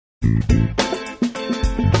Hey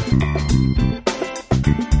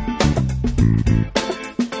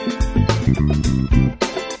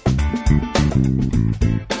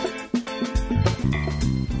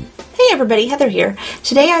everybody, Heather here.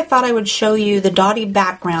 Today I thought I would show you the Dotty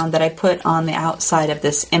background that I put on the outside of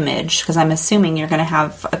this image, because I'm assuming you're going to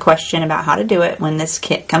have a question about how to do it when this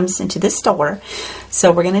kit comes into the store.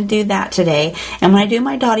 So we're going to do that today. And when I do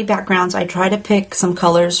my Dotty backgrounds, I try to pick some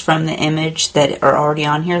colors from the image that are already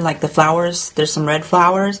on here, like the flowers. There's some red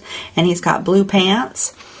flowers, and he's got blue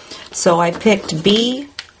pants. So I picked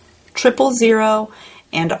B000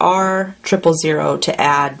 and R000 to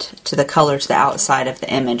add to the color to the outside of the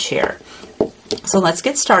image here. So let's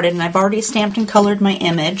get started, and I've already stamped and colored my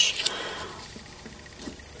image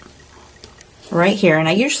right here, and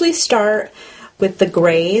I usually start with the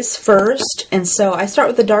grays first, and so I start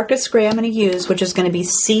with the darkest gray I'm going to use, which is going to be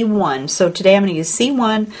C1. So today I'm going to use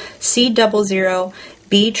C1, C00,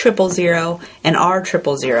 B000, and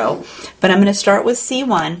R000, but I'm going to start with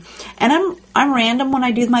C1, and I'm random when I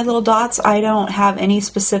do my little dots. I don't have any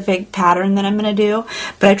specific pattern that I'm going to do,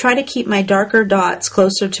 but I try to keep my darker dots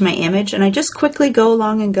closer to my image, and I just quickly go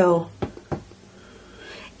along and go.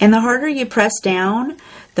 And the harder you press down,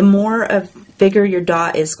 the more bigger your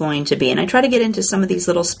dot is going to be. And I try to get into some of these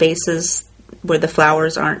little spaces where the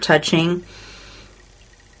flowers aren't touching.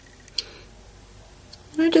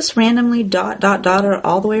 I just randomly dot, dot, dot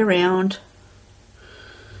all the way around.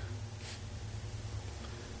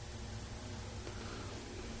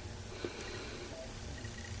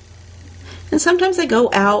 And sometimes I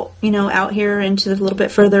go out, out here into a little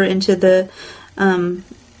bit further into the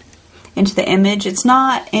image. It's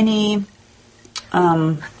not any,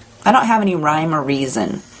 I don't have any rhyme or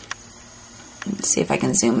reason. Let's see if I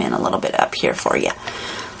can zoom in a little bit up here for you.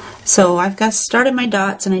 So I've got started my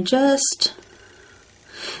dots, and I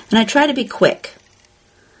try to be quick.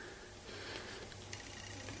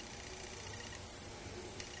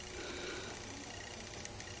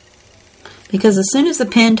 Because as soon as the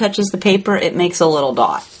pen touches the paper, it makes a little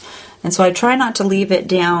dot. And so I try not to leave it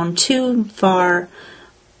down too long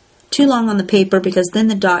on the paper, because then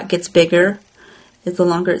the dot gets bigger the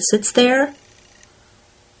longer it sits there.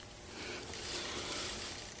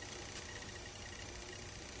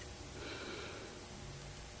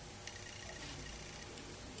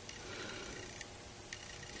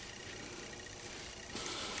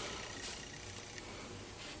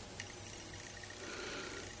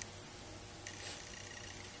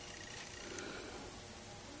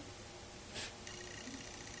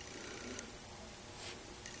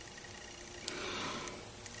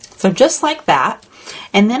 So just like that,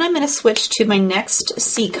 and then I'm going to switch to my next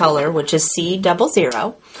C color, which is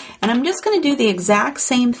C00, and I'm just going to do the exact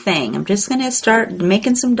same thing. I'm just going to start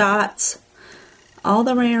making some dots all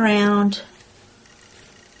the way around.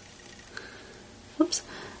 Oops.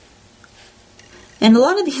 And a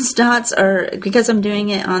lot of these dots are, because I'm doing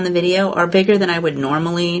it on the video, are bigger than I would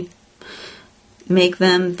normally make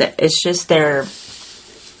them. It's just the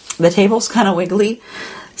table's kind of wiggly,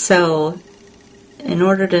 so in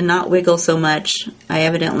order to not wiggle so much, I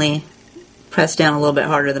evidently press down a little bit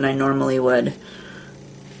harder than I normally would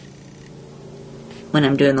when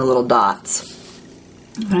I'm doing the little dots.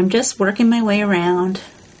 But I'm just working my way around.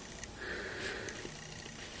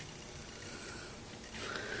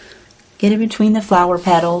 Get in between the flower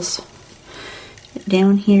petals.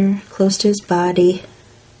 Down here, close to his body.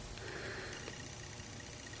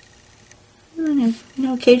 And,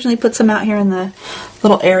 occasionally put some out here in the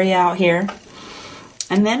little area out here.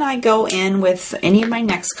 And then I go in with any of my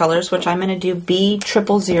next colors, which I'm going to do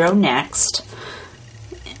B000 next.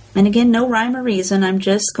 And again, no rhyme or reason. I'm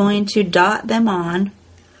just going to dot them on.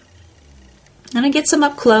 And I get some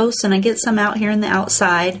up close, and I get some out here in the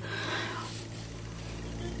outside.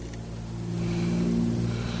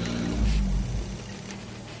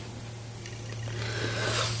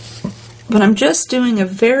 But I'm just doing a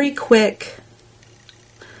very quick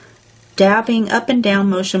dabbing up and down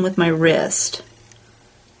motion with my wrist.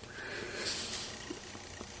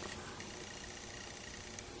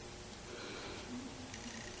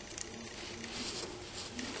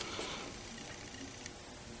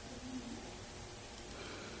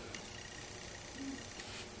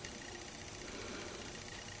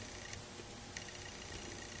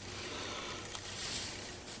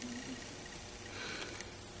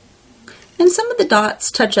 And some of the dots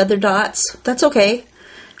touch other dots. That's okay.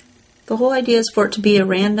 The whole idea is for it to be a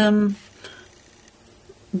random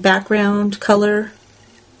background color.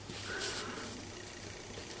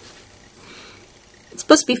 It's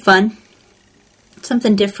supposed to be fun.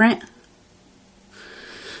 Something different.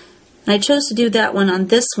 And I chose to do that one on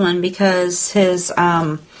this one because his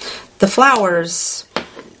the flowers,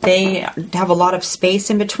 they have a lot of space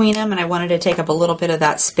in between them, and I wanted to take up a little bit of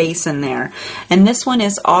that space in there. And this one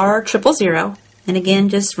is R000. And again,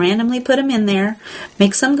 just randomly put them in there.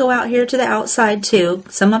 Make some go out here to the outside too,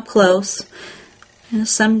 some up close, and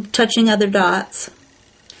some touching other dots.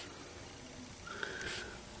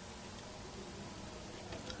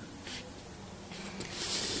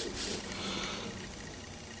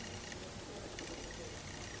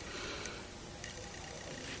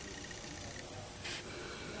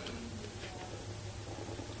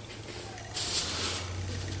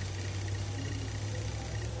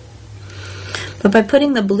 But by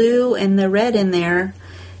putting the blue and the red in there,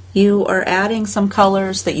 you are adding some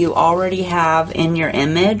colors that you already have in your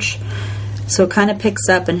image. So it kind of picks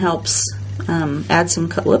up and helps add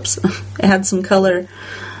some add some color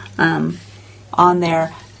on there.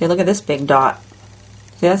 Hey, look at this big dot.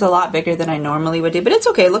 See, that's a lot bigger than I normally would do, but it's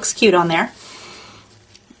okay. It looks cute on there.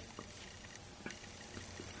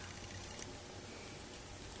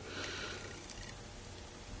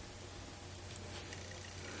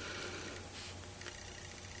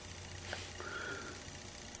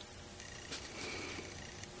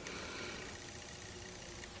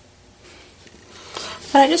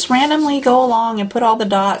 But I just randomly go along and put all the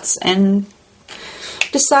dots and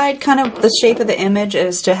decide kind of the shape of the image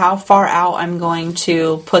as to how far out I'm going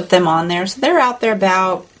to put them on there. So they're out there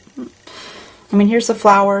about, I mean, here's the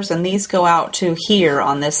flowers, and these go out to here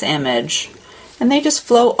on this image. And they just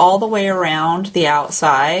float all the way around the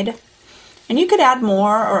outside. And you could add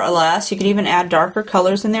more or less. You could even add darker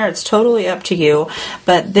colors in there. It's totally up to you.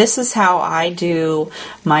 But this is how I do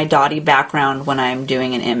my Dotty background when I'm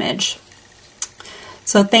doing an image.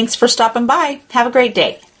 So thanks for stopping by. Have a great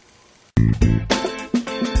day.